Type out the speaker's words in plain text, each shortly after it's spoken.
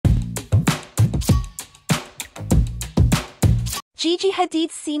Gigi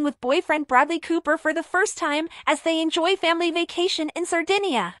Hadid seen with boyfriend Bradley Cooper for the first time as they enjoy family vacation in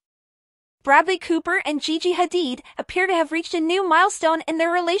Sardinia. Bradley Cooper and Gigi Hadid appear to have reached a new milestone in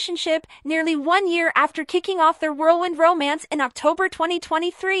their relationship nearly 1 year after kicking off their whirlwind romance in October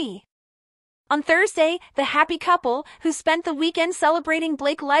 2023. On Thursday, the happy couple, who spent the weekend celebrating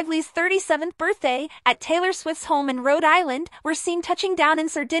Blake Lively's 37th birthday at Taylor Swift's home in Rhode Island, were seen touching down in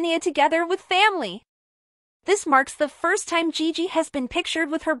Sardinia together with family. This marks the first time Gigi has been pictured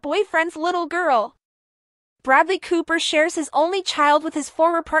with her boyfriend's little girl. Bradley Cooper shares his only child with his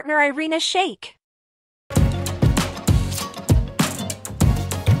former partner Irina Shayk.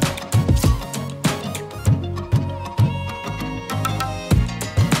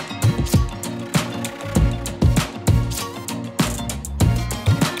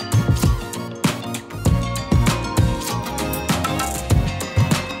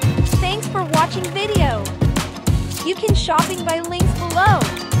 Thanks for watching video. You can shopping by links below.